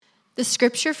The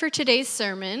scripture for today's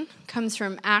sermon comes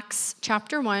from Acts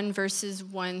chapter 1, verses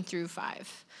 1 through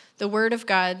 5. The word of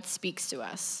God speaks to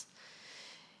us.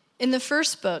 In the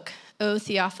first book, O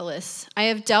Theophilus, I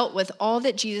have dealt with all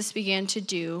that Jesus began to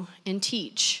do and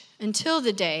teach until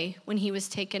the day when he was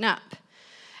taken up,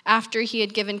 after he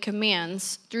had given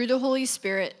commands through the Holy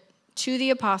Spirit to the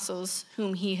apostles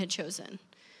whom he had chosen.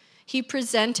 He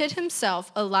presented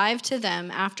himself alive to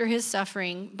them after his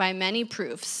suffering by many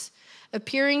proofs,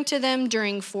 appearing to them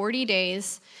during 40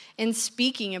 days and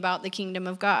speaking about the kingdom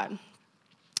of God.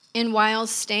 And while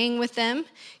staying with them,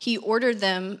 he ordered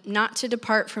them not to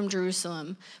depart from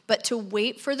Jerusalem, but to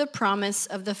wait for the promise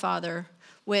of the Father,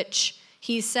 which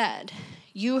he said,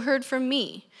 "You heard from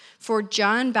me, for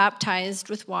John baptized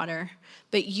with water,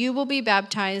 but you will be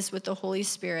baptized with the Holy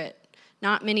Spirit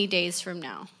not many days from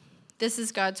now." This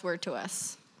is God's word to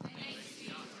us.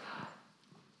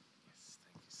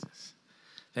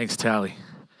 Thanks, Tally.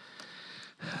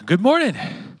 Good morning.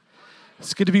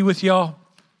 It's good to be with y'all.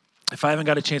 If I haven't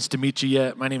got a chance to meet you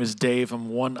yet, my name is Dave. I'm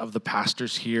one of the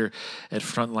pastors here at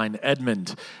Frontline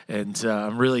Edmond, and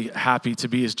I'm really happy to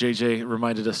be, as JJ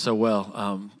reminded us so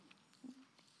well,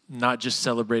 not just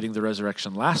celebrating the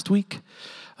resurrection last week,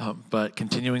 but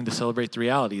continuing to celebrate the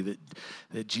reality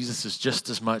that Jesus is just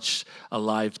as much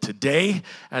alive today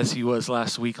as he was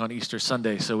last week on Easter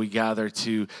Sunday. So we gather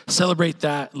to celebrate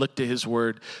that, look to his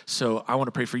word. So I want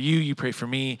to pray for you, you pray for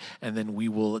me, and then we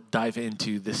will dive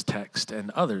into this text and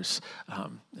others.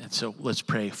 And so let's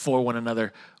pray for one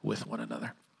another, with one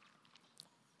another.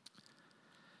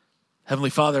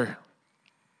 Heavenly Father,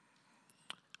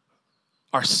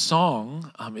 our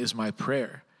song is my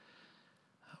prayer.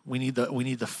 We need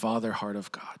the Father heart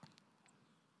of God.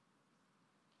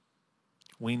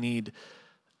 We need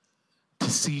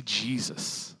to see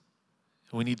Jesus.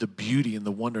 We need the beauty and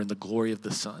the wonder and the glory of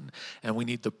the Son. And we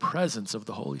need the presence of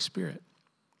the Holy Spirit.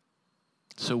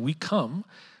 So we come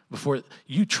before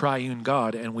you, triune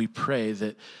God, and we pray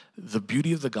that the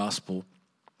beauty of the gospel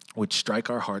would strike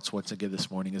our hearts once again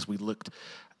this morning as we looked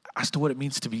as to what it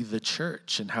means to be the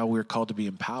church and how we're called to be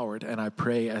empowered. And I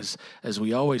pray, as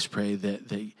we always pray,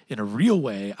 that in a real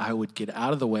way, I would get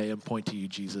out of the way and point to you,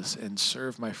 Jesus, and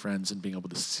serve my friends and being able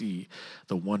to see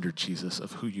the wonder, Jesus,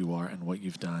 of who you are and what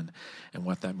you've done and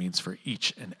what that means for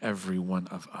each and every one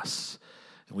of us.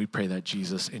 And we pray that,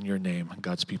 Jesus, in your name,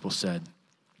 God's people said,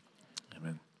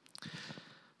 amen.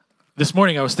 This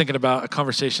morning, I was thinking about a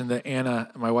conversation that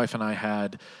Anna, my wife, and I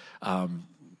had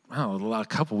a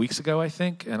couple weeks ago, I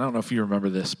think, and I don't know if you remember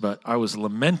this, but I was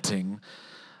lamenting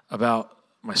about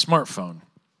my smartphone.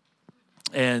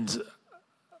 And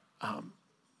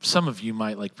some of you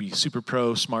might be super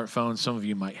pro smartphones. Some of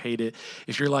you might hate it.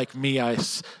 If you're like me, I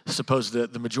suppose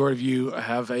that the majority of you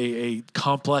have a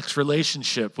complex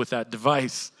relationship with that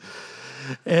device.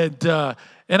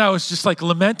 And I was just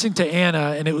lamenting to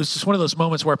Anna, and it was just one of those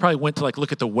moments where I probably went to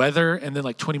look at the weather, and then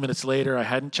 20 minutes later, I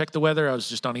hadn't checked the weather. I was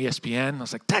just on ESPN. I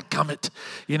was like, dadgummit,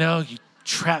 you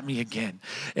trapped me again.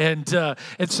 And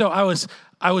so I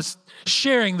was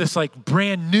sharing this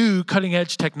brand new cutting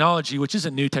edge technology, which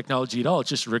isn't new technology at all. It's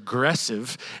just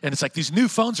regressive. And it's these new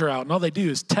phones are out and all they do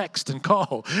is text and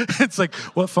call. It's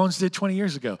what phones did 20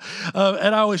 years ago.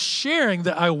 And I was sharing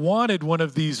that I wanted one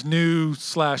of these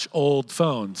new/old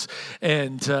phones.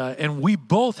 And we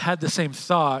both had the same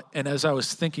thought. And as I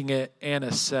was thinking it,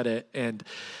 Anna said it. And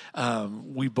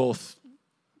we both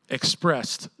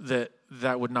expressed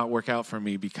that would not work out for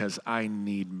me because I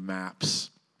need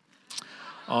maps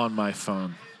on my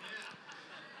phone.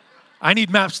 I need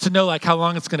maps to know how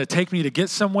long it's going to take me to get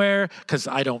somewhere because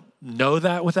I don't know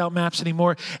that without maps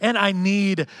anymore. And I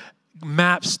need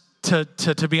maps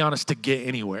to be honest, to get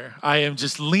anywhere. I am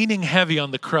just leaning heavy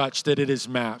on the crutch that it is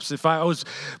maps. If I was,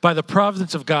 by the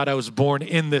providence of God, I was born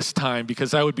in this time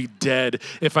because I would be dead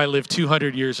if I lived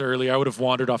 200 years earlier. I would have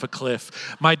wandered off a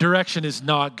cliff. My direction is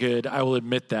not good. I will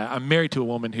admit that. I'm married to a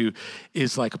woman who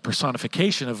is a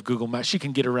personification of Google Maps. She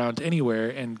can get around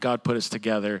anywhere, and God put us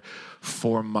together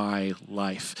for my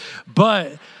life.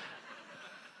 But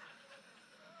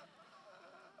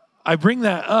I bring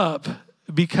that up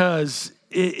because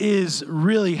it is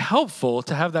really helpful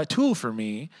to have that tool for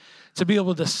me to be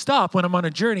able to stop when I'm on a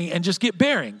journey and just get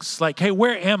bearings. Hey,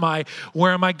 where am I?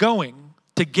 Where am I going?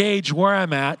 To gauge where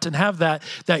I'm at and have that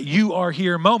you are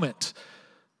here moment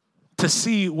to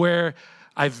see where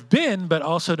I've been, but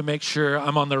also to make sure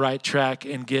I'm on the right track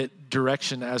and get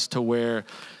direction as to where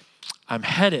I'm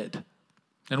headed.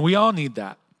 And we all need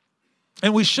that.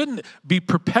 And we shouldn't be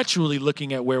perpetually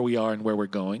looking at where we are and where we're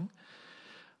going.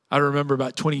 I remember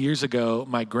about 20 years ago,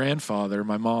 my grandfather,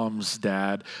 my mom's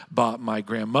dad, bought my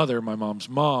grandmother, my mom's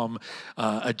mom,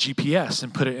 a GPS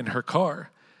and put it in her car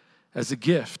as a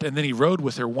gift. And then he rode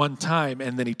with her one time,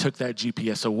 and then he took that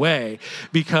GPS away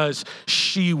because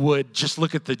she would just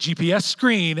look at the GPS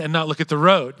screen and not look at the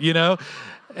road, you know?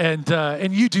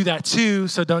 And you do that too,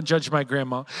 so don't judge my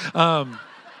grandma.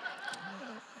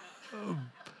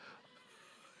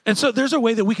 And so there's a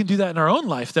way that we can do that in our own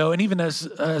life, though, and even as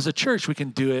a church, we can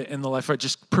do it in the life of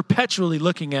just perpetually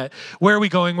looking at where are we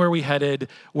going, where are we headed,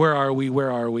 where are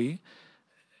we,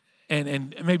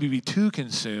 and maybe be too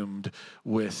consumed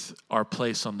with our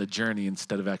place on the journey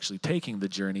instead of actually taking the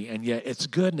journey. And yet it's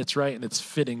good and it's right and it's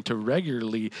fitting to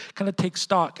regularly kind of take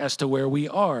stock as to where we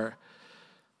are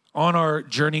on our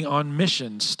journey on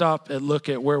mission, stop and look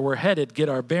at where we're headed, get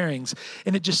our bearings.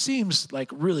 And it just seems like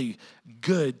really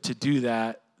good to do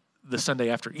that the Sunday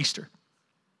after Easter.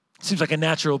 It seems like a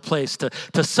natural place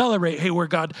to celebrate, hey, where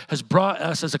God has brought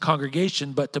us as a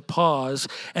congregation, but to pause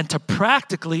and to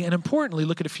practically and importantly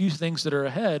look at a few things that are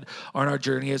ahead on our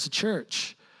journey as a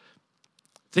church.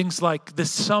 Things like this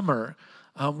summer,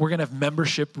 we're going to have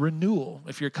membership renewal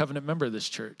if you're a covenant member of this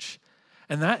church.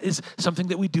 And that is something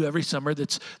that we do every summer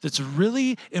that's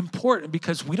really important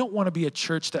because we don't want to be a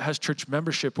church that has church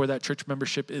membership where that church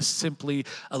membership is simply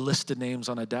a list of names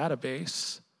on a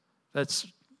database. That's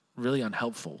really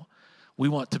unhelpful. We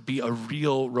want to be a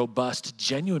real, robust,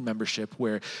 genuine membership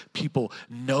where people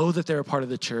know that they're a part of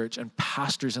the church and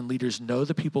pastors and leaders know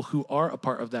the people who are a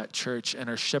part of that church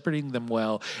and are shepherding them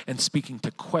well and speaking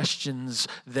to questions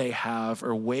they have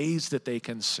or ways that they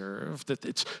can serve, that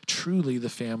it's truly the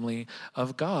family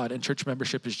of God. And church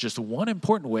membership is just one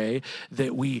important way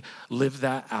that we live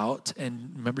that out,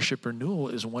 and membership renewal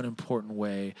is one important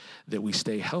way that we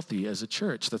stay healthy as a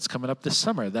church. That's coming up this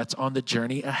summer. That's on the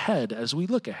journey ahead as we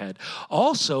look ahead.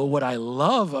 Also, what I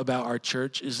love about our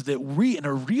church is that we, in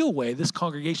a real way, this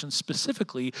congregation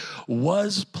specifically,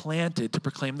 was planted to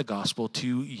proclaim the gospel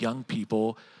to young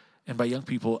people. And by young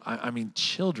people, I mean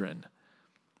children.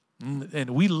 And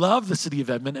we love the city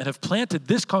of Edmond and have planted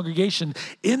this congregation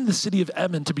in the city of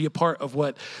Edmond to be a part of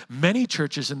what many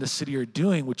churches in the city are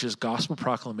doing, which is gospel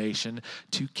proclamation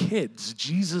to kids.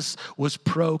 Jesus was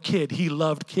pro-kid. He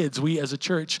loved kids. We as a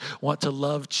church want to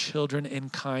love children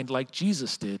in kind like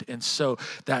Jesus did. And so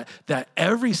that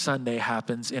every Sunday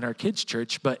happens in our kids'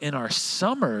 church, but in our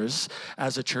summers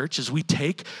as a church, as we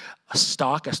take a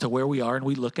stock as to where we are and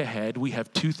we look ahead, we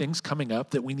have two things coming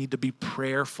up that we need to be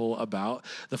prayerful about.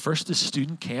 The first is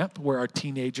student camp, where our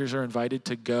teenagers are invited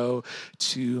to go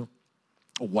to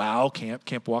WOW camp,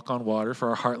 Camp Walk on Water, for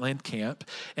our Heartland camp.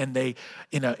 And they,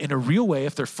 in a real way,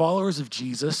 if they're followers of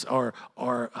Jesus, are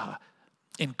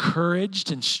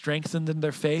encouraged and strengthened in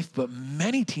their faith, but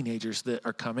many teenagers that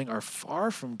are coming are far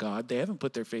from God. They haven't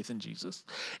put their faith in Jesus.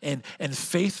 And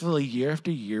faithfully, year after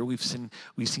year, we've seen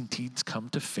teens come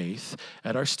to faith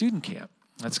at our student camp.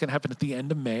 That's going to happen at the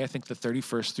end of May, I think the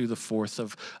 31st through the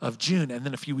 4th of June. And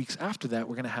then a few weeks after that,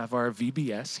 we're going to have our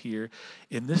VBS here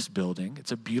in this building.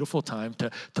 It's a beautiful time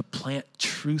to plant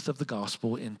truth of the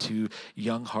gospel into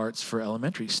young hearts for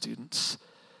elementary students.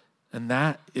 And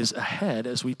that is ahead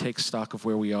as we take stock of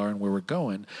where we are and where we're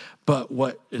going. But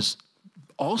what is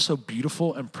also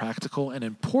beautiful and practical and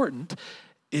important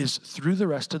is through the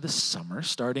rest of the summer,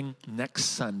 starting next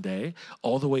Sunday,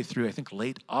 all the way through, I think,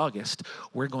 late August,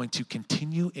 we're going to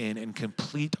continue in and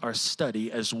complete our study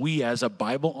as we, as a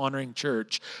Bible-honoring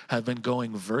church, have been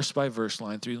going verse by verse,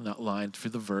 line through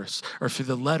the verse, or through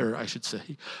the letter, I should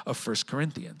say, of 1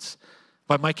 Corinthians.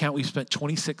 By my count, we've spent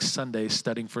 26 Sundays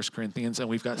studying 1 Corinthians, and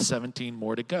we've got 17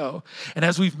 more to go. And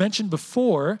as we've mentioned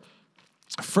before,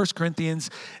 1 Corinthians,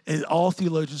 all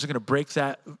theologians are going to break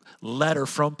that letter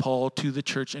from Paul to the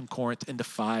church in Corinth into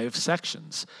 5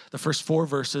 sections. The first 4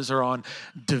 verses are on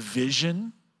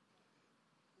division,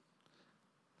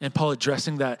 and Paul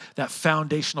addressing that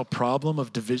foundational problem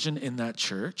of division in that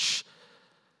church.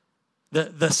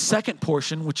 The second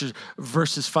portion, which is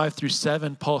verses 5 through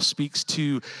 7, Paul speaks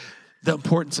to the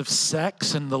importance of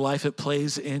sex and the life it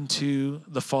plays into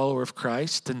the follower of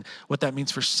Christ and what that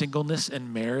means for singleness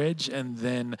and marriage. And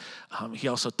then he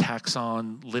also tacks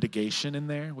on litigation in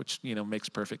there, which, makes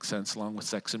perfect sense along with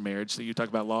sex and marriage. So you talk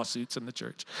about lawsuits in the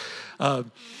church. But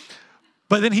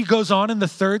then he goes on in the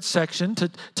third section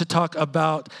to talk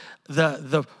about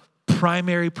the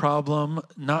primary problem,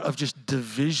 not of just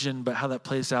division, but how that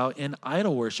plays out in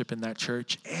idol worship in that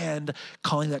church and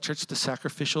calling that church to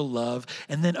sacrificial love.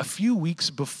 And then a few weeks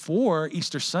before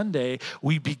Easter Sunday,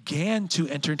 we began to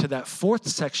enter into that 4th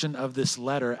section of this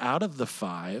letter out of the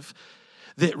 5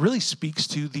 that really speaks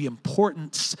to the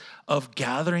importance of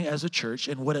gathering as a church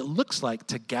and what it looks like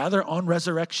to gather on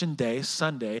Resurrection Day,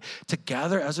 Sunday, to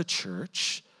gather as a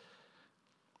church.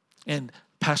 And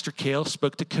Pastor Cale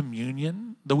spoke to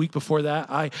communion. The week before that,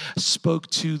 I spoke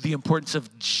to the importance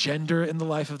of gender in the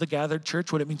life of the gathered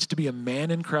church, what it means to be a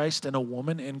man in Christ and a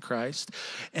woman in Christ.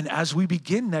 And as we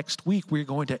begin next week, we're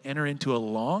going to enter into a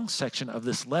long section of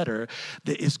this letter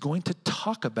that is going to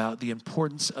talk about the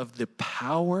importance of the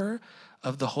power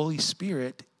of the Holy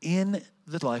Spirit in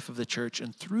the life of the church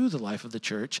and through the life of the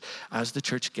church as the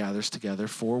church gathers together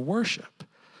for worship.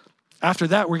 After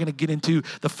that, we're going to get into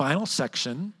the final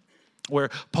section where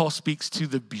Paul speaks to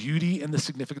the beauty and the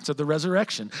significance of the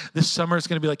resurrection. This summer is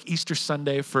going to be like Easter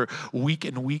Sunday for week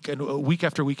after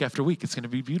week after week. It's going to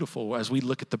be beautiful as we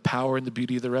look at the power and the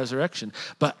beauty of the resurrection.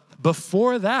 But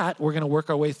before that, we're going to work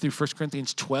our way through 1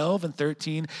 Corinthians 12 and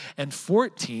 13 and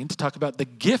 14 to talk about the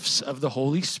gifts of the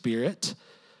Holy Spirit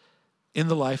in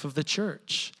the life of the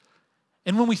church.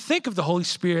 And when we think of the Holy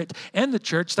Spirit and the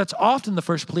church, that's often the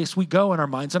first place we go in our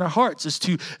minds and our hearts is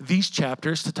to these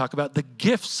chapters to talk about the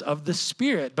gifts of the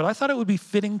Spirit. But I thought it would be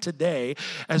fitting today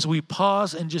as we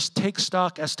pause and just take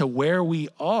stock as to where we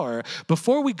are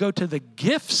before we go to the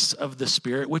gifts of the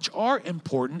Spirit, which are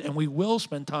important and we will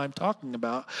spend time talking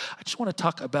about. I just want to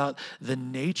talk about the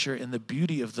nature and the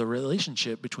beauty of the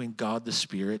relationship between God the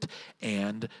Spirit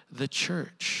and the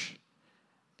church.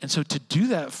 And so to do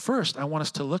that first, I want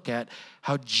us to look at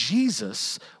how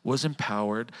Jesus was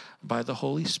empowered by the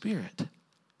Holy Spirit.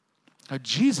 How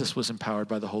Jesus was empowered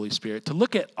by the Holy Spirit. To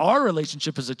look at our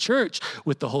relationship as a church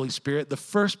with the Holy Spirit, the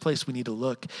first place we need to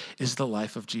look is the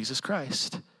life of Jesus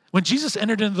Christ. When Jesus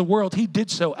entered into the world, he did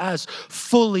so as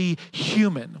fully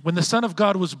human. When the Son of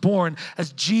God was born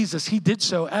as Jesus, he did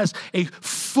so as a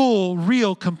full,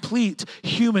 real, complete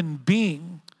human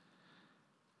being.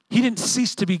 He didn't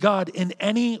cease to be God in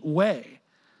any way.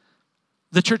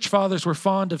 The church fathers were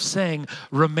fond of saying,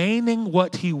 remaining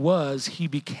what he was, he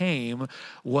became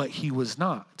what he was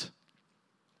not.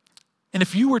 And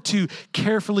if you were to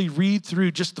carefully read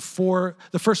through just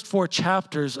the first four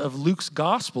chapters of Luke's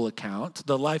gospel account,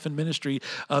 the life and ministry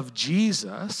of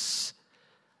Jesus,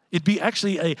 it'd be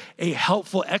actually a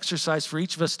helpful exercise for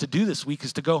each of us to do this week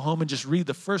is to go home and just read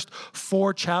the first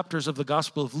four chapters of the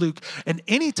Gospel of Luke. And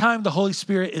anytime the Holy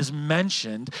Spirit is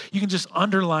mentioned, you can just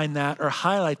underline that or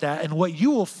highlight that. And what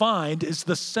you will find is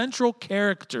the central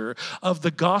character of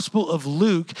the Gospel of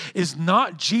Luke is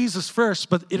not Jesus first,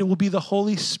 but it will be the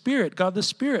Holy Spirit, God the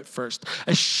Spirit first.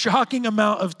 A shocking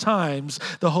amount of times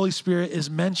the Holy Spirit is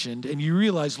mentioned. And you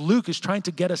realize Luke is trying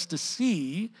to get us to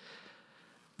see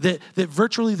that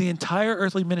virtually the entire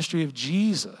earthly ministry of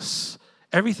Jesus,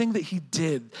 everything that he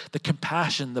did, the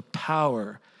compassion, the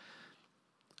power,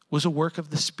 was a work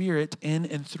of the Spirit in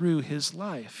and through his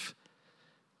life.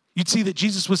 You'd see that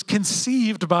Jesus was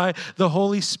conceived by the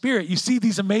Holy Spirit. You see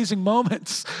these amazing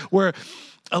moments where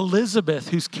Elizabeth,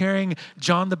 who's carrying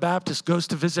John the Baptist, goes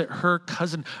to visit her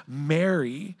cousin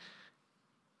Mary,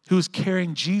 who is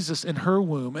carrying Jesus in her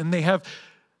womb, and they have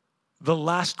the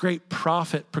last great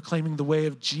prophet proclaiming the way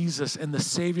of Jesus and the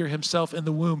Savior himself in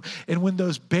the womb. And when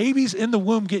those babies in the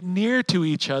womb get near to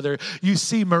each other, you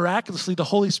see miraculously the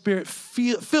Holy Spirit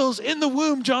fills in the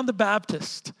womb John the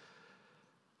Baptist.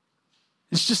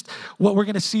 It's just what we're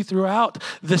going to see throughout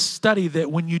this study,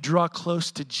 that when you draw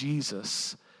close to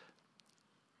Jesus,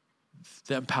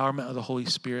 the empowerment of the Holy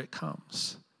Spirit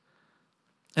comes.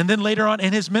 And then later on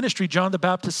in his ministry, John the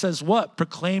Baptist says what?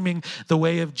 Proclaiming the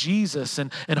way of Jesus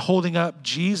and holding up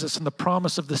Jesus and the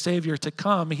promise of the Savior to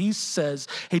come. He says,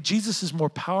 hey, Jesus is more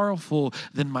powerful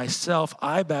than myself.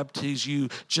 I baptize you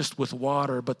just with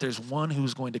water, but there's one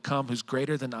who's going to come who's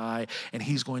greater than I, and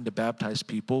he's going to baptize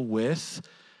people with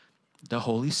the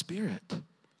Holy Spirit.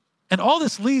 And all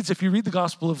this leads, if you read the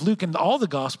Gospel of Luke and all the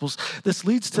Gospels, this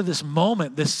leads to this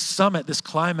moment, this summit, this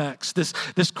climax,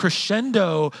 this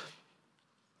crescendo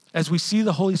as we see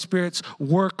the Holy Spirit's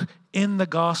work in the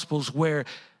Gospels where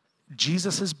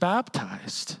Jesus is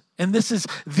baptized. And this is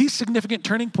the significant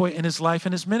turning point in his life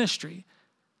and his ministry.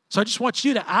 So I just want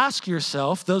you to ask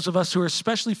yourself, those of us who are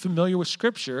especially familiar with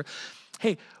Scripture,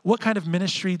 hey, what kind of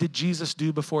ministry did Jesus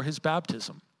do before his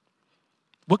baptism?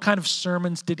 What kind of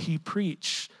sermons did he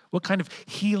preach? What kind of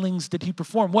healings did he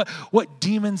perform? What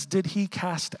demons did he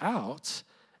cast out?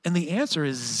 And the answer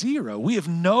is zero. We have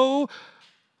no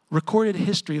recorded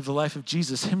history of the life of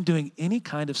Jesus, him doing any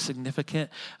kind of significant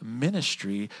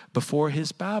ministry before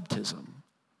his baptism.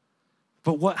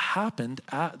 But what happened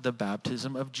at the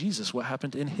baptism of Jesus? What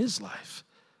happened in his life?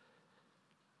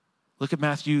 Look at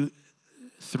Matthew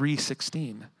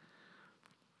 3:16.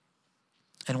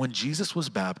 And when Jesus was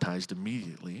baptized,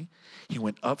 immediately he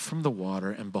went up from the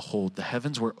water, and behold, the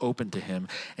heavens were opened to him,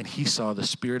 and he saw the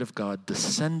Spirit of God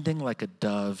descending like a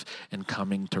dove and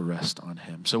coming to rest on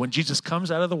him. So when Jesus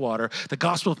comes out of the water, the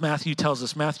Gospel of Matthew tells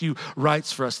us, Matthew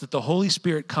writes for us that the Holy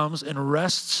Spirit comes and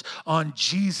rests on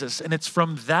Jesus. And it's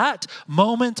from that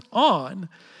moment on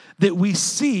that we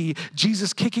see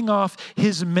Jesus kicking off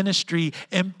his ministry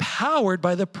empowered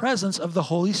by the presence of the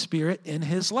Holy Spirit in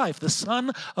his life, the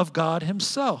Son of God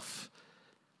himself.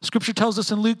 Scripture tells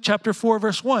us in Luke chapter 4,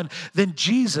 verse 1, then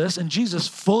Jesus,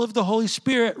 full of the Holy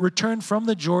Spirit, returned from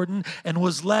the Jordan and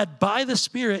was led by the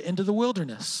Spirit into the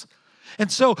wilderness. And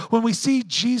so when we see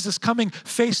Jesus coming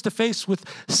face to face with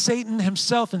Satan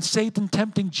himself and Satan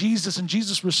tempting Jesus and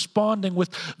Jesus responding with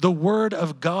the word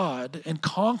of God and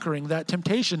conquering that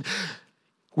temptation,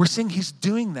 we're seeing he's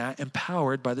doing that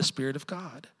empowered by the Spirit of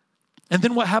God. And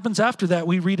then what happens after that,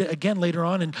 we read it again later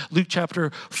on in Luke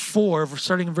chapter 4,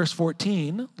 starting in verse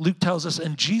 14. Luke tells us,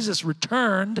 and Jesus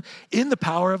returned in the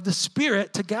power of the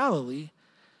Spirit to Galilee.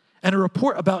 And a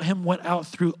report about him went out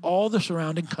through all the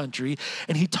surrounding country,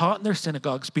 and he taught in their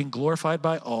synagogues, being glorified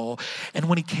by all. And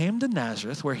when he came to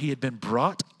Nazareth, where he had been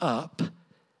brought up,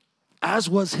 as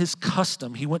was his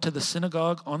custom, he went to the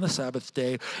synagogue on the Sabbath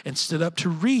day and stood up to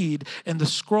read. And the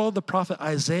scroll of the prophet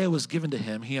Isaiah was given to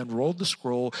him. He unrolled the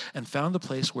scroll and found the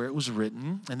place where it was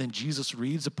written. And then Jesus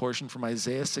reads a portion from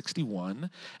Isaiah 61.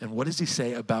 And what does he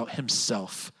say about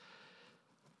himself?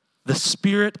 The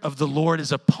Spirit of the Lord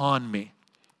is upon me.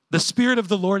 The Spirit of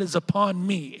the Lord is upon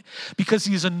me because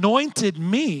he's anointed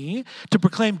me to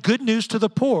proclaim good news to the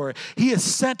poor. He has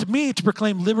sent me to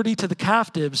proclaim liberty to the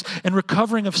captives and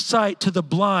recovering of sight to the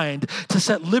blind, to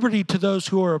set liberty to those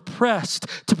who are oppressed,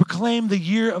 to proclaim the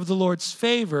year of the Lord's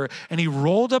favor. And he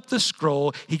rolled up the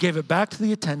scroll. He gave it back to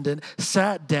the attendant,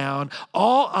 sat down.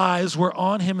 All eyes were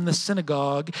on him in the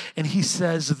synagogue. And he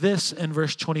says this in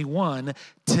verse 21,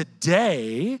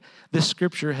 today this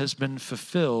scripture has been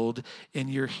fulfilled in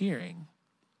your hearing.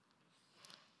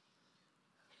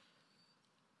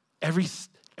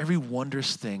 Every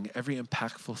wondrous thing, every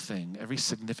impactful thing, every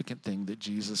significant thing that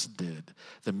Jesus did,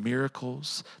 the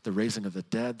miracles, the raising of the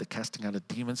dead, the casting out of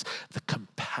demons, the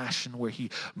compassion where he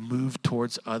moved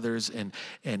towards others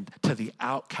and to the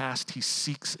outcast, he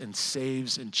seeks and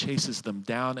saves and chases them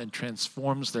down and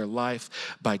transforms their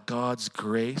life by God's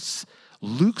grace.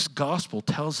 Luke's gospel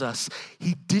tells us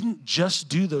he didn't just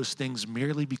do those things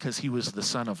merely because he was the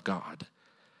Son of God.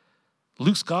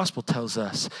 Luke's gospel tells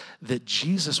us that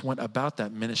Jesus went about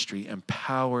that ministry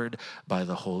empowered by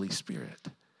the Holy Spirit.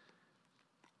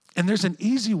 And there's an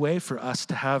easy way for us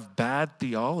to have bad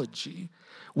theology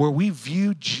where we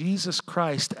view Jesus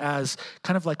Christ as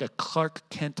kind of like a Clark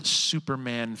Kent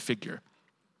Superman figure,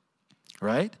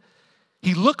 right?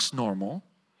 He looks normal.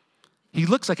 He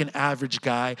looks like an average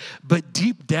guy, but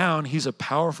deep down, he's a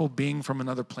powerful being from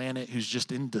another planet who's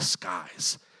just in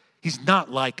disguise. He's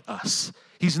not like us.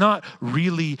 He's not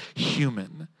really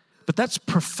human. But that's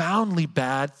profoundly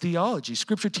bad theology.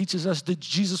 Scripture teaches us that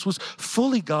Jesus was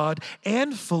fully God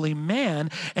and fully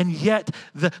man, and yet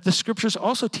the scriptures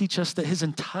also teach us that his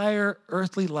entire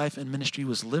earthly life and ministry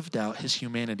was lived out, his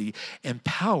humanity,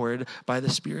 empowered by the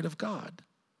Spirit of God.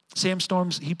 Sam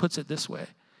Storms, he puts it this way.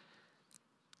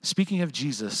 Speaking of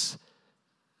Jesus,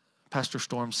 Pastor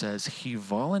Storm says, he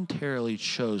voluntarily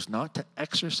chose not to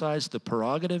exercise the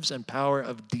prerogatives and power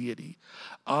of deity,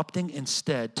 opting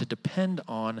instead to depend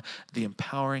on the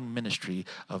empowering ministry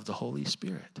of the Holy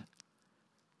Spirit.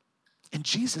 And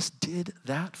Jesus did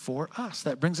that for us.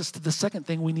 That brings us to the second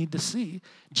thing we need to see.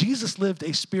 Jesus lived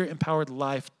a Spirit-empowered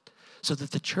life so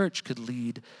that the church could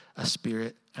lead a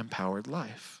Spirit-empowered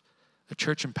life, a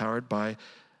church empowered by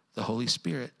the Holy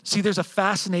Spirit. See, there's a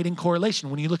fascinating correlation.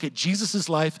 When you look at Jesus'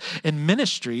 life and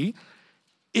ministry,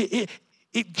 it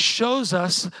shows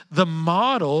us the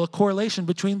model, a correlation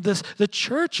between the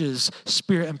church's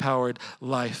Spirit-empowered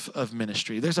life of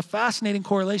ministry. There's a fascinating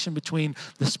correlation between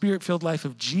the Spirit-filled life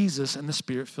of Jesus and the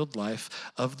Spirit-filled life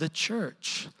of the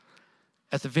church.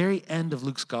 At the very end of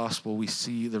Luke's gospel, we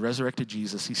see the resurrected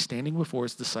Jesus. He's standing before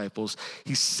his disciples.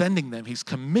 He's sending them. He's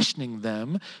commissioning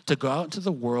them to go out into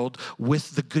the world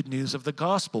with the good news of the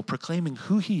gospel, proclaiming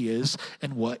who he is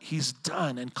and what he's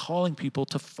done and calling people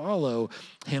to follow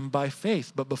him by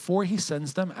faith. But before he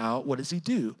sends them out, what does he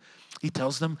do? He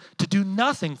tells them to do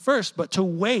nothing first, but to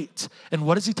wait. And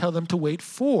what does he tell them to wait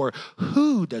for?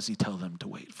 Who does he tell them to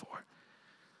wait for?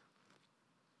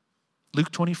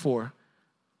 Luke 24.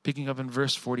 Picking up in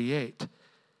verse 48,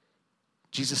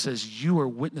 Jesus says, you are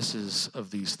witnesses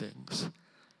of these things.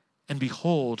 And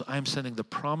behold, I am sending the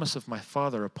promise of my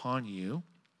Father upon you,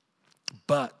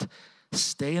 but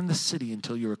stay in the city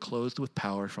until you are clothed with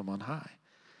power from on high.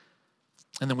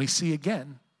 And then we see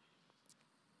again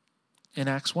in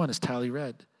Acts 1, as Tally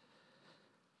read,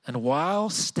 and while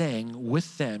staying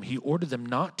with them, he ordered them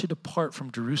not to depart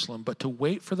from Jerusalem, but to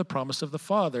wait for the promise of the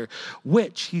Father,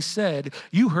 which he said,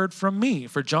 you heard from me,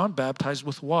 for John baptized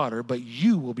with water, but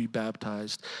you will be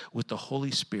baptized with the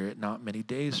Holy Spirit not many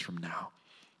days from now.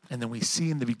 And then we see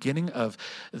in the beginning of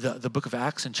the book of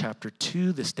Acts in chapter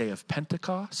 2, this day of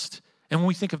Pentecost. And when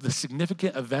we think of the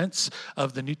significant events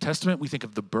of the New Testament, we think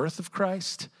of the birth of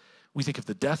Christ. We think of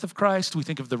the death of Christ. We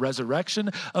think of the resurrection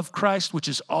of Christ, which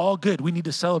is all good. We need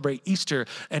to celebrate Easter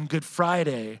and Good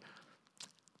Friday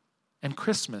and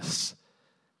Christmas.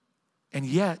 And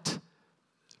yet,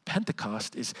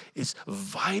 Pentecost is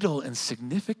vital and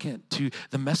significant to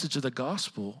the message of the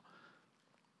gospel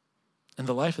and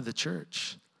the life of the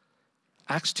church.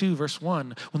 Acts 2, verse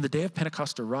 1, when the day of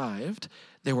Pentecost arrived,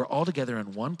 they were all together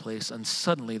in one place, and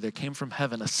suddenly there came from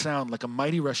heaven a sound like a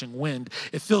mighty rushing wind.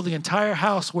 It filled the entire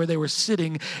house where they were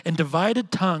sitting, and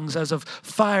divided tongues as of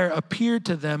fire appeared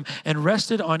to them and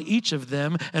rested on each of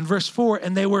them. And verse 4,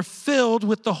 and they were filled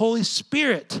with the Holy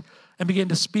Spirit and began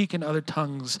to speak in other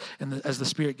tongues as the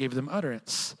Spirit gave them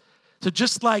utterance. So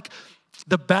just like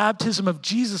the baptism of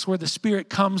Jesus, where the Spirit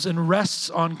comes and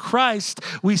rests on Christ,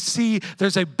 we see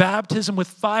there's a baptism with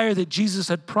fire that Jesus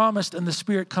had promised, and the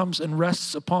Spirit comes and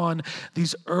rests upon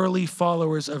these early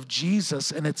followers of Jesus.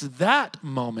 And it's that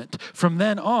moment from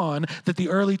then on that the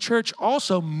early church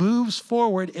also moves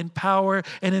forward in power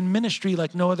and in ministry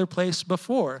like no other place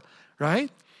before,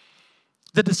 right?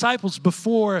 The disciples,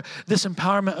 before this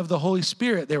empowerment of the Holy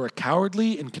Spirit, they were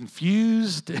cowardly and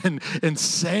confused and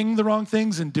saying the wrong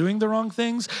things and doing the wrong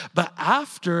things. But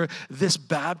after this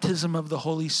baptism of the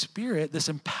Holy Spirit, this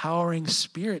empowering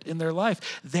Spirit in their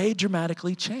life, they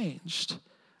dramatically changed.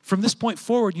 From this point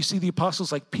forward, you see the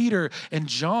apostles like Peter and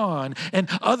John and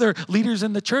other leaders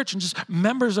in the church and just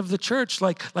members of the church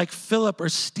like Philip or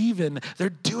Stephen. They're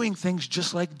doing things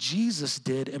just like Jesus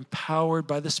did, empowered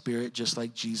by the Spirit, just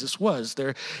like Jesus was.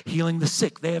 They're healing the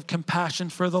sick. They have compassion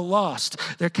for the lost.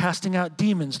 They're casting out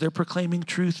demons. They're proclaiming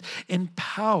truth in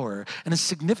power. And as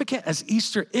significant as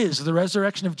Easter is, the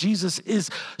resurrection of Jesus is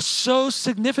so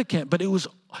significant, but it was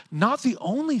not the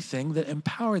only thing that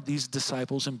empowered these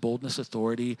disciples in boldness,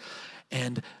 authority,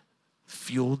 and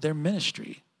fueled their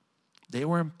ministry. They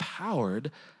were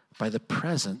empowered by the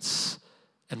presence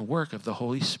and work of the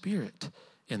Holy Spirit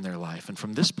in their life. And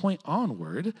from this point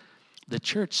onward, the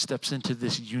church steps into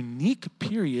this unique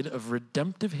period of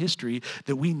redemptive history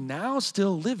that we now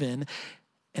still live in,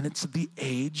 and it's the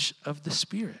age of the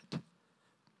Spirit.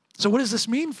 So what does this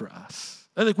mean for us?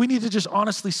 Like, we need to just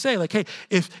honestly say, like, hey,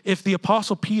 if the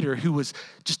Apostle Peter, who was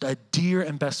just a dear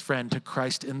and best friend to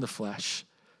Christ in the flesh,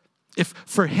 if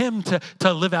for him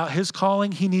to live out his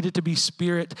calling, he needed to be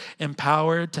Spirit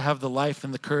empowered to have the life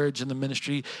and the courage and the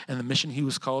ministry and the mission he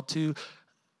was called to,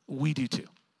 we do too.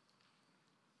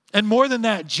 And more than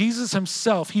that, Jesus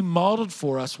himself, he modeled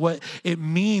for us what it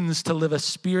means to live a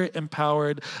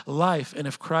Spirit-empowered life. And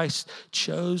if Christ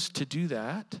chose to do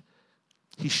that,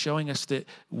 he's showing us that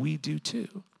we do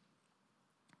too.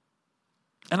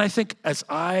 And I think as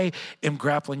I am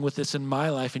grappling with this in my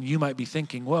life, and you might be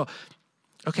thinking, well,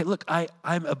 okay, look,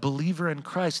 I'm a believer in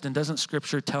Christ, and doesn't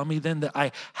Scripture tell me then that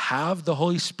I have the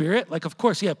Holy Spirit? Like, of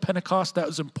course, yeah, Pentecost, that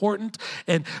was important,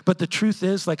 but the truth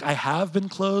is, like, I have been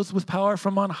clothed with power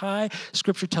from on high.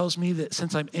 Scripture tells me that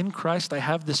since I'm in Christ, I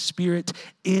have the Spirit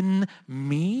in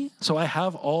me, so I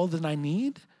have all that I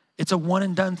need. It's a one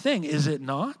and done thing, is it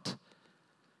not?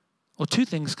 Well, two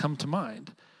things come to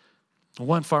mind,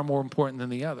 one far more important than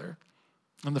the other.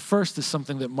 And the first is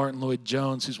something that Martin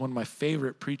Lloyd-Jones, who's one of my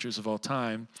favorite preachers of all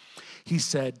time, he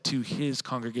said to his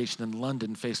congregation in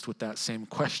London faced with that same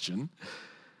question.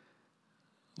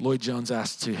 Lloyd-Jones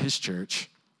asked to his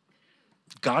church,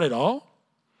 got it all?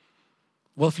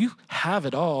 Well, if you have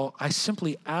it all, I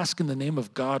simply ask in the name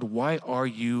of God, why are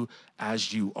you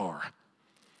as you are?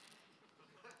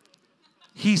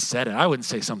 He said it. I wouldn't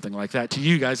say something like that to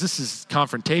you guys. This is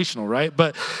confrontational, right?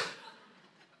 But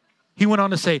he went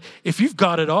on to say, if you've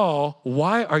got it all,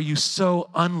 why are you so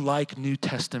unlike New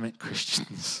Testament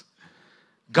Christians?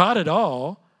 Got it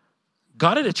all,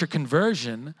 got it at your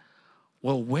conversion.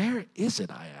 Well, where is it,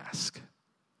 I ask?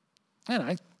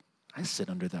 And I sit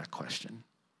under that question.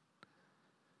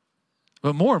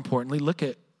 But more importantly, look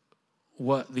at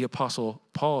what the Apostle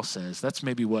Paul says. That's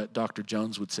maybe what Dr.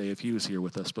 Jones would say if he was here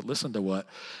with us. But listen to what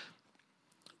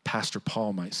Pastor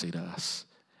Paul might say to us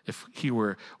if he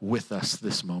were with us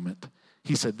this moment.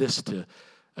 He said this to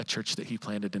a church that he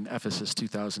planted in Ephesus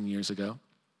 2,000 years ago.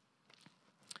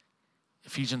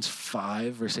 Ephesians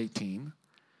 5, verse 18,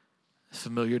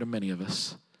 familiar to many of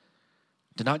us.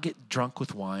 Do not get drunk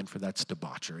with wine, for that's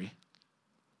debauchery,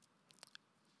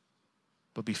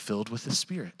 but be filled with the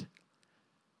Spirit.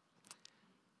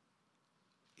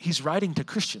 He's writing to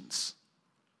Christians.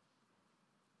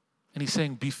 And he's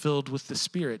saying, be filled with the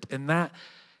Spirit. And that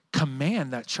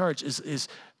command, that charge is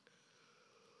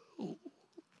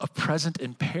a present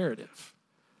imperative,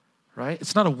 right?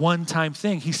 It's not a one-time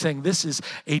thing. He's saying this is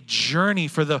a journey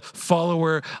for the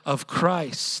follower of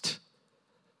Christ.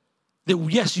 That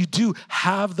yes, you do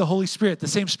have the Holy Spirit, the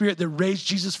same Spirit that raised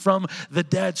Jesus from the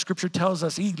dead. Scripture tells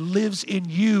us he lives in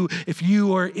you if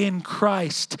you are in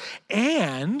Christ.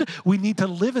 And we need to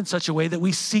live in such a way that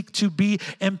we seek to be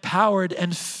empowered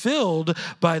and filled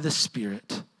by the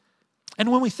Spirit.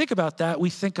 And when we think about that, we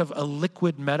think of a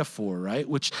liquid metaphor, right?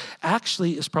 Which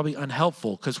actually is probably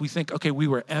unhelpful because we think, okay, we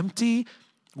were empty,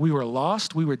 we were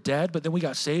lost, we were dead, but then we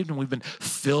got saved and we've been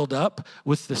filled up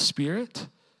with the Spirit.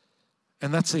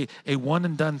 And that's a one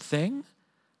and done thing.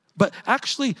 But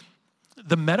actually,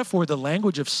 the metaphor, the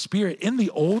language of Spirit in the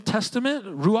Old Testament,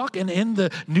 Ruach, and in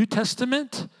the New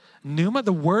Testament, Pneuma,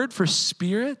 the word for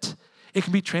Spirit, it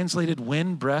can be translated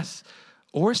wind, breath,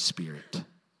 or Spirit.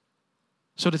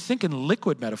 So to think in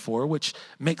liquid metaphor, which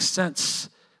makes sense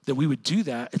that we would do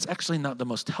that, it's actually not the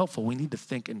most helpful. We need to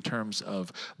think in terms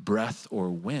of breath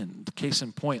or wind. Case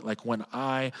in point, like when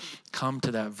I come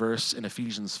to that verse in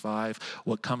Ephesians 5,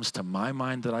 what comes to my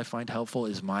mind that I find helpful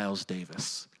is Miles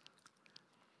Davis.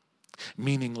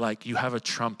 Meaning like you have a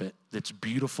trumpet that's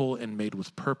beautiful and made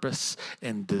with purpose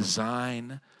and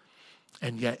design,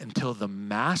 and yet until the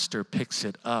master picks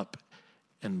it up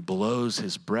and blows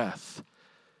his breath,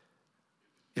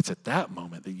 it's at that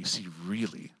moment that you see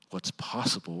really what's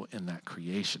possible in that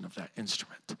creation of that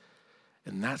instrument.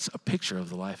 And that's a picture of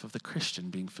the life of the Christian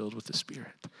being filled with the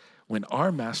Spirit. When our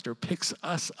master picks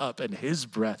us up and his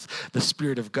breath, the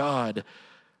Spirit of God,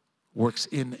 works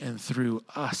in and through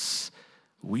us,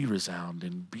 we resound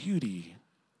in beauty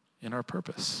in our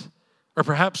purpose. Or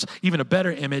perhaps even a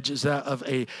better image is that of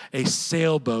a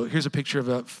sailboat. Here's a picture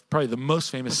of probably the most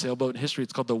famous sailboat in history.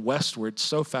 It's called the Westward.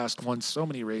 So fast, won so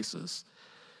many races.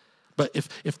 But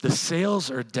if the sails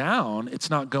are down, it's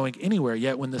not going anywhere.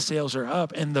 Yet when the sails are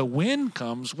up and the wind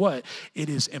comes, what? It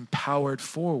is empowered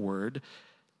forward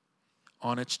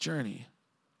on its journey.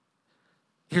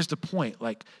 Here's the point.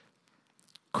 Like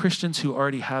Christians who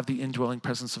already have the indwelling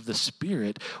presence of the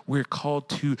Spirit, we're called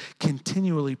to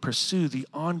continually pursue the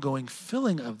ongoing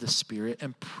filling of the Spirit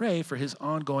and pray for his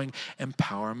ongoing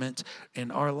empowerment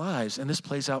in our lives. And this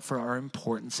plays out for our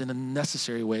importance in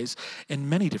necessary ways, in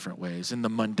many different ways. In the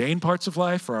mundane parts of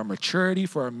life, for our maturity,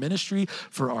 for our ministry,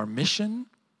 for our mission.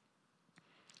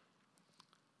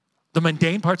 The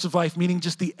mundane parts of life, meaning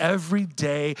just the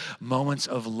everyday moments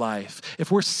of life.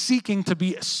 If we're seeking to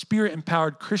be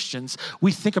Spirit-empowered Christians,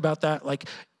 we think about that like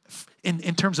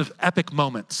in terms of epic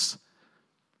moments.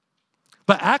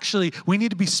 But actually, we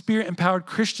need to be Spirit-empowered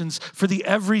Christians for the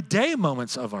everyday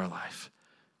moments of our life.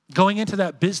 Going into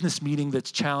that business meeting that's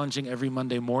challenging every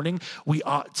Monday morning, we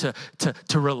ought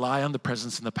to rely on the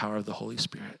presence and the power of the Holy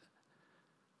Spirit.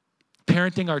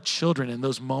 Parenting our children in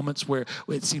those moments where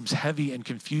it seems heavy and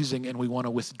confusing and we want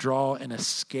to withdraw and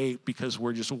escape because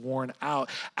we're just worn out.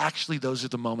 Actually, those are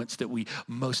the moments that we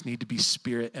most need to be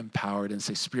Spirit empowered and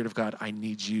say, Spirit of God, I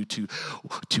need you to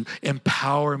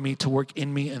empower me, to work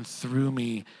in me and through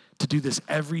me, to do this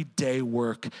everyday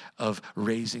work of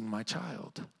raising my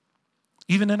child.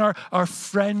 Even in our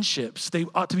friendships, they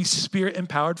ought to be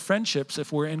Spirit-empowered friendships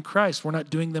if we're in Christ. We're not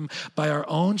doing them by our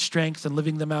own strength and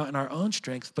living them out in our own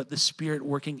strength, but the Spirit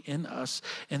working in us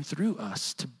and through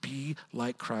us to be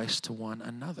like Christ to one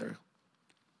another.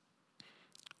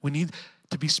 We need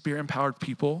to be Spirit-empowered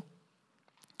people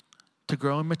to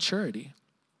grow in maturity.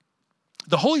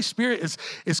 The Holy Spirit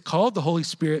is called the Holy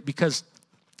Spirit because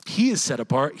he is set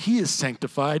apart, he is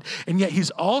sanctified, and yet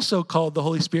he's also called the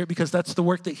Holy Spirit because that's the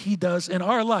work that he does in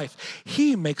our life.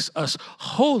 He makes us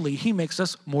holy, he makes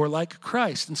us more like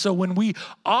Christ. And so when we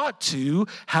ought to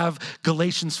have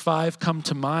Galatians 5 come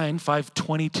to mind,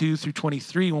 5:22 through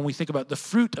 23, when we think about the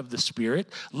fruit of the Spirit,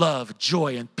 love,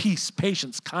 joy, and peace,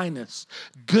 patience, kindness,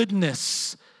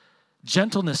 goodness,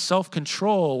 gentleness,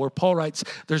 self-control, where Paul writes,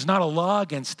 there's not a law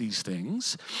against these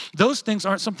things. Those things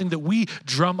aren't something that we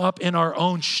drum up in our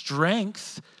own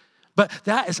strength, but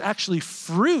that is actually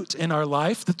fruit in our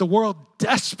life that the world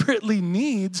desperately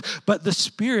needs, but the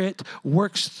Spirit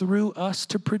works through us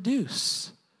to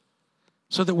produce.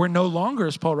 So that we're no longer,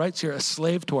 as Paul writes here, a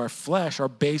slave to our flesh, our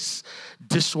base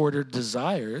disordered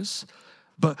desires,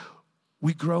 but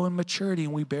we grow in maturity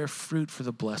and we bear fruit for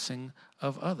the blessing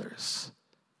of others.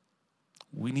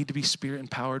 We need to be Spirit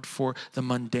empowered for the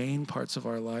mundane parts of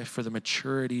our life, for the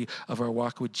maturity of our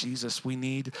walk with Jesus. We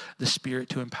need the Spirit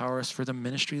to empower us for the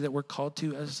ministry that we're called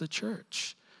to as the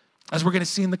church. As we're going to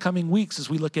see in the coming weeks, as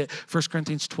we look at 1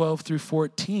 Corinthians 12 through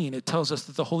 14, it tells us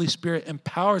that the Holy Spirit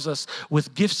empowers us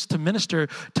with gifts to minister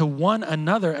to one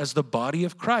another as the body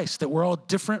of Christ, that we're all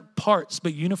different parts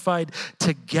but unified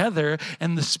together,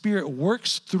 and the Spirit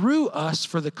works through us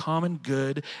for the common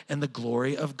good and the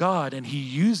glory of God. And he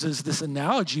uses this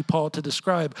analogy, Paul, to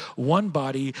describe one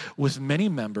body with many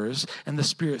members, and the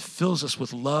Spirit fills us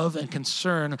with love and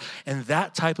concern and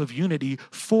that type of unity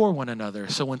for one another.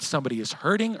 So when somebody is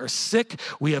hurting or sick,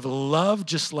 we have love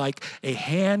just like a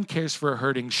hand cares for a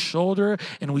hurting shoulder,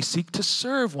 and we seek to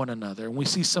serve one another. And we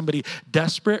see somebody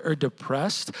desperate or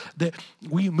depressed, that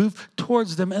we move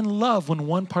towards them in love. When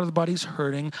one part of the body is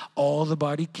hurting, all the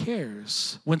body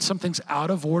cares. When something's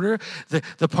out of order,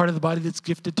 the part of the body that's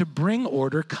gifted to bring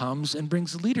order comes and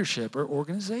brings leadership or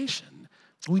organization.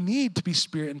 We need to be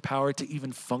Spirit empowered to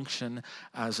even function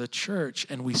as a church,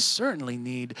 and we certainly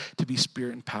need to be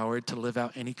Spirit empowered to live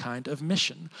out any kind of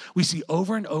mission. We see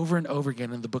over and over and over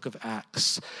again in the book of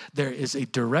Acts, there is a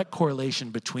direct correlation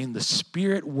between the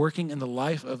Spirit working in the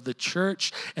life of the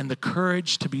church and the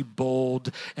courage to be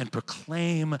bold and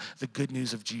proclaim the good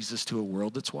news of Jesus to a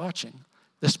world that's watching.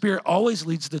 The Spirit always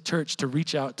leads the church to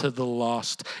reach out to the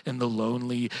lost and the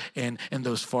lonely and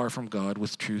those far from God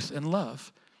with truth and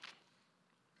love.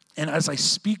 And as I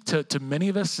speak to many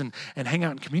of us and hang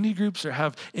out in community groups or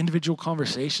have individual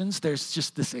conversations, there's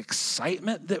just this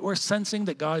excitement that we're sensing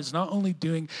that God is not only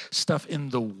doing stuff in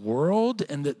the world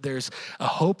and that there's a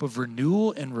hope of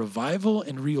renewal and revival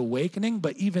and reawakening,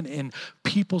 but even in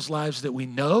people's lives that we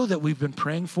know that we've been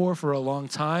praying for a long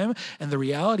time. And the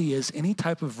reality is any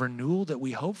type of renewal that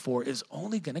we hope for is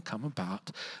only going to come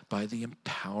about by the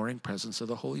empowering presence of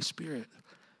the Holy Spirit.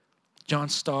 John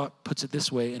Stott puts it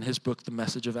this way in his book, The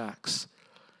Message of Acts.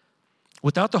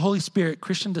 Without the Holy Spirit,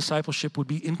 Christian discipleship would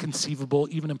be inconceivable,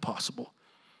 even impossible.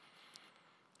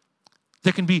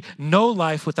 There can be no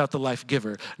life without the life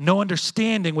giver, no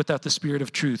understanding without the Spirit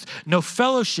of truth, no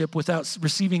fellowship without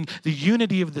receiving the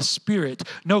unity of the Spirit,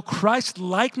 no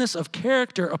Christ-likeness of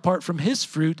character apart from his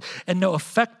fruit, and no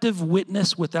effective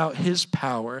witness without his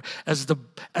power. As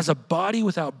a body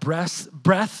without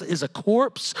breath is a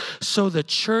corpse, so the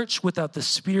church without the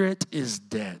Spirit is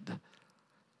dead.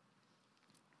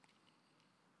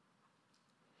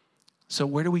 So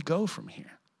where do we go from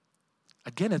here?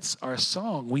 Again, it's our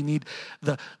song. We need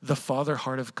the Father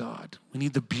heart of God. We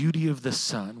need the beauty of the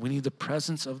Son. We need the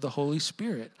presence of the Holy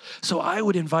Spirit. So I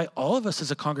would invite all of us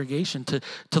as a congregation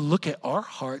to look at our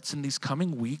hearts in these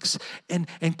coming weeks and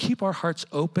keep our hearts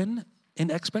open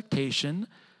in expectation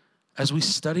as we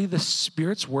study the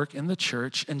Spirit's work in the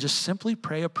church, and just simply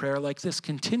pray a prayer like this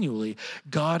continually.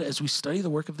 God, as we study the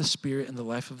work of the Spirit in the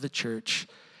life of the church,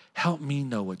 help me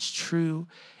know what's true.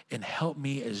 And help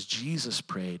me, as Jesus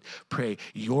prayed, pray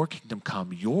your kingdom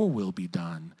come, your will be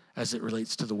done as it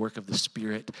relates to the work of the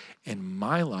Spirit in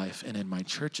my life and in my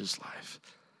church's life.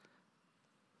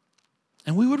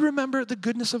 And we would remember the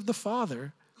goodness of the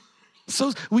Father.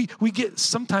 So we get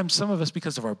sometimes, some of us,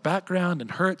 because of our background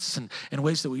and hurts and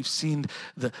ways that we've seen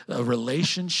the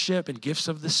relationship and gifts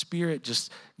of the Spirit just,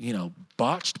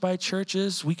 botched by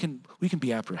churches, we can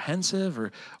be apprehensive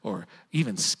or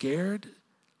even scared.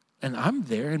 And I'm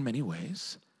there in many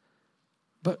ways.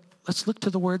 But let's look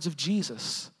to the words of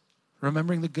Jesus,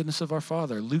 remembering the goodness of our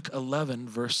Father. Luke 11,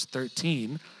 verse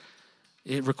 13.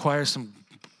 It requires some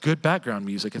good background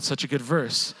music. It's such a good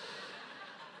verse.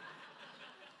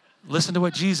 Listen to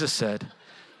what Jesus said.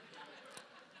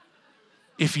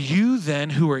 If you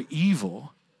then who are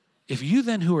evil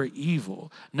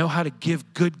know how to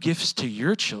give good gifts to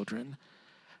your children,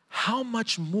 how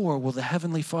much more will the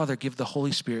Heavenly Father give the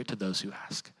Holy Spirit to those who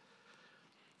ask?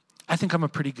 I think I'm a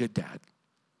pretty good dad.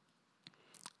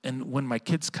 And when my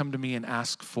kids come to me and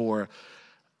ask for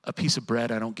a piece of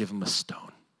bread, I don't give them a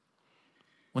stone.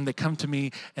 When they come to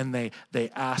me and they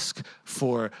ask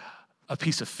for a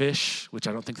piece of fish, which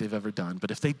I don't think they've ever done,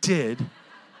 but if they did,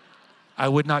 I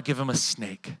would not give them a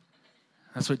snake.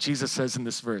 That's what Jesus says in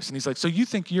this verse. And he's like, so you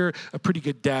think you're a pretty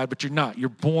good dad, but you're not. You're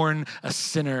born a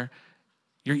sinner.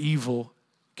 You're evil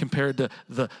compared to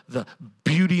the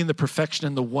beauty and the perfection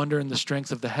and the wonder and the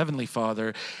strength of the Heavenly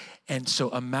Father. And so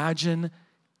imagine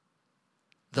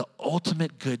the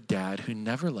ultimate good dad who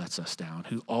never lets us down,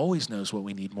 who always knows what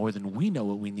we need more than we know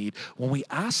what we need. When we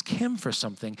ask him for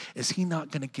something, is he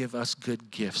not going to give us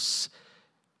good gifts?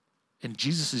 And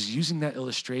Jesus is using that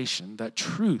illustration, that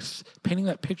truth, painting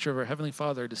that picture of our Heavenly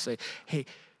Father to say, hey,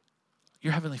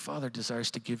 your Heavenly Father desires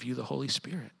to give you the Holy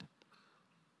Spirit.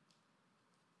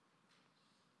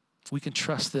 We can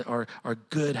trust that our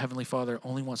good Heavenly Father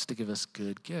only wants to give us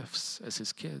good gifts as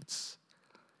his kids.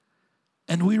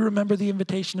 And we remember the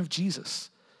invitation of Jesus.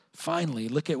 Finally,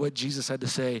 look at what Jesus had to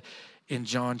say in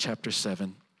John chapter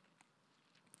 7,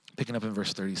 picking up in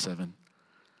verse 37.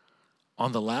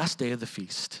 On the last day of the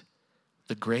feast,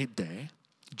 the great day,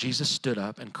 Jesus stood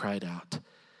up and cried out,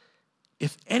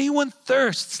 "If anyone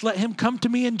thirsts, let him come to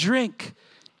me and drink.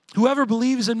 Whoever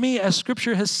believes in me, as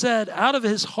Scripture has said, out of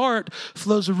his heart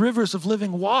flows rivers of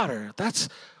living water." That's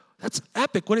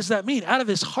epic. What does that mean? Out of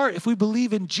his heart, if we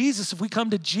believe in Jesus, if we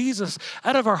come to Jesus,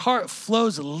 out of our heart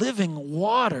flows living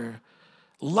water,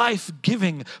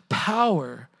 life-giving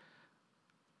power.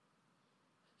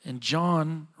 And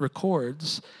John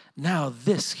records, now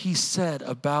this he said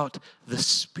about the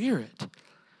Spirit,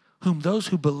 whom those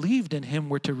who believed in him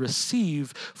were to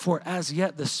receive, for as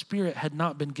yet the Spirit had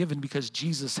not been given because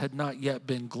Jesus had not yet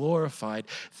been glorified.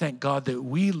 Thank God that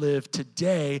we live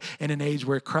today in an age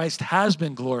where Christ has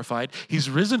been glorified. He's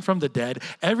risen from the dead.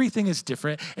 Everything is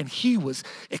different. And he was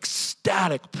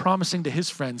ecstatic, promising to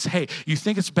his friends, hey, you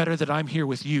think it's better that I'm here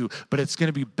with you, but it's going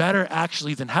to be better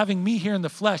actually than having me here in the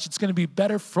flesh. It's going to be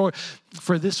better for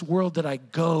this world that I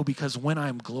go, because when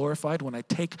I'm glorified, when I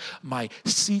take my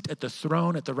seat at the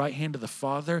throne at the right hand of the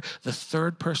Father, the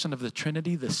third person of the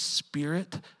Trinity, the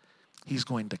Spirit, he's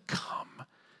going to come.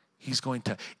 He's going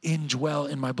to indwell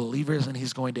in my believers, and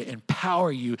he's going to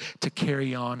empower you to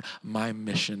carry on my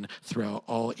mission throughout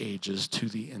all ages to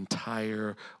the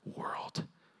entire world.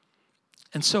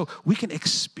 And so we can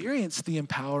experience the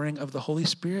empowering of the Holy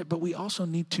Spirit, but we also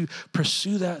need to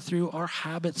pursue that through our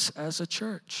habits as a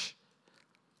church.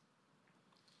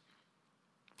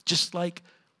 Just like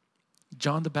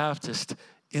John the Baptist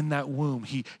in that womb,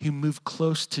 he moved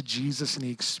close to Jesus and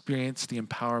he experienced the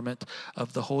empowerment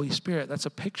of the Holy Spirit. That's a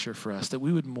picture for us, that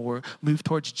we would more move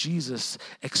towards Jesus,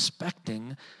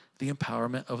 expecting the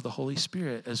empowerment of the Holy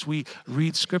Spirit as we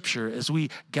read Scripture, as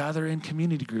we gather in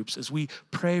community groups, as we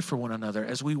pray for one another,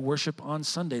 as we worship on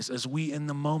Sundays, as we in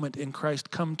the moment in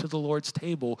Christ come to the Lord's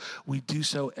table. We do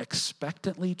so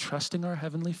expectantly, trusting our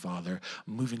Heavenly Father,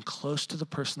 moving close to the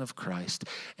person of Christ,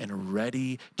 and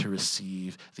ready to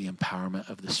receive the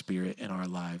empowerment of the Spirit in our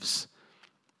lives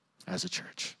as a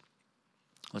church.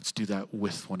 Let's do that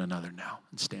with one another now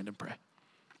and stand and pray.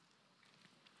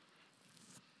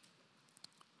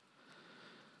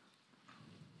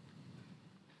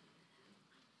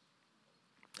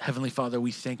 Heavenly Father,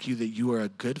 we thank you that you are a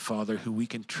good Father who we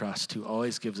can trust, who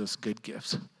always gives us good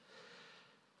gifts.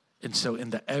 And so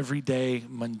in the everyday,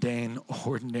 mundane,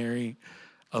 ordinary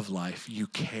of life, you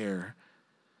care.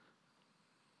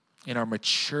 In our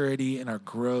maturity, in our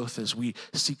growth, as we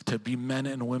seek to be men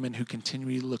and women who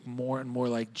continually look more and more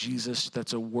like Jesus,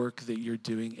 that's a work that you're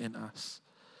doing in us.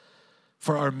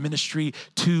 For our ministry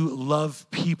to love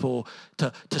people,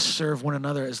 to serve one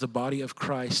another as the body of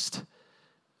Christ,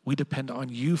 we depend on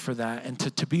you for that. And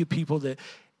to be a people that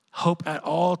hope at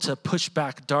all to push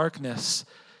back darkness,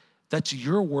 that's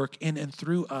your work in and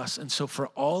through us. And so for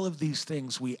all of these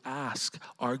things, we ask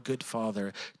our good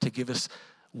Father to give us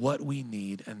what we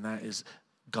need, and that is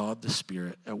God the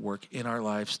Spirit at work in our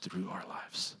lives, through our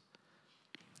lives.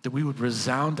 That we would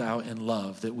resound out in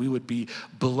love, that we would be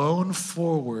blown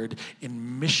forward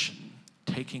in mission,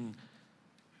 taking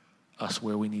us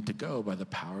where we need to go by the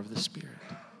power of the Spirit.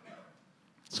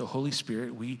 So Holy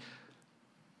Spirit, we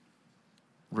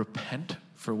repent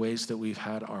for ways that we've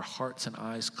had our hearts and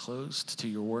eyes closed to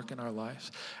your work in our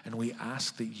lives. And we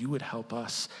ask that you would help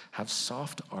us have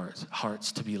soft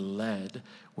hearts to be led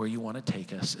where you want to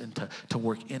take us, and to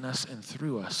work in us and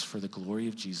through us for the glory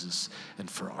of Jesus and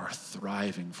for our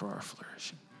thriving, for our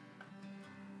flourishing.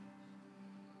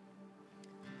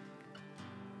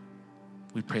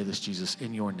 We pray this, Jesus,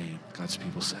 in your name, God's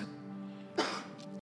people said.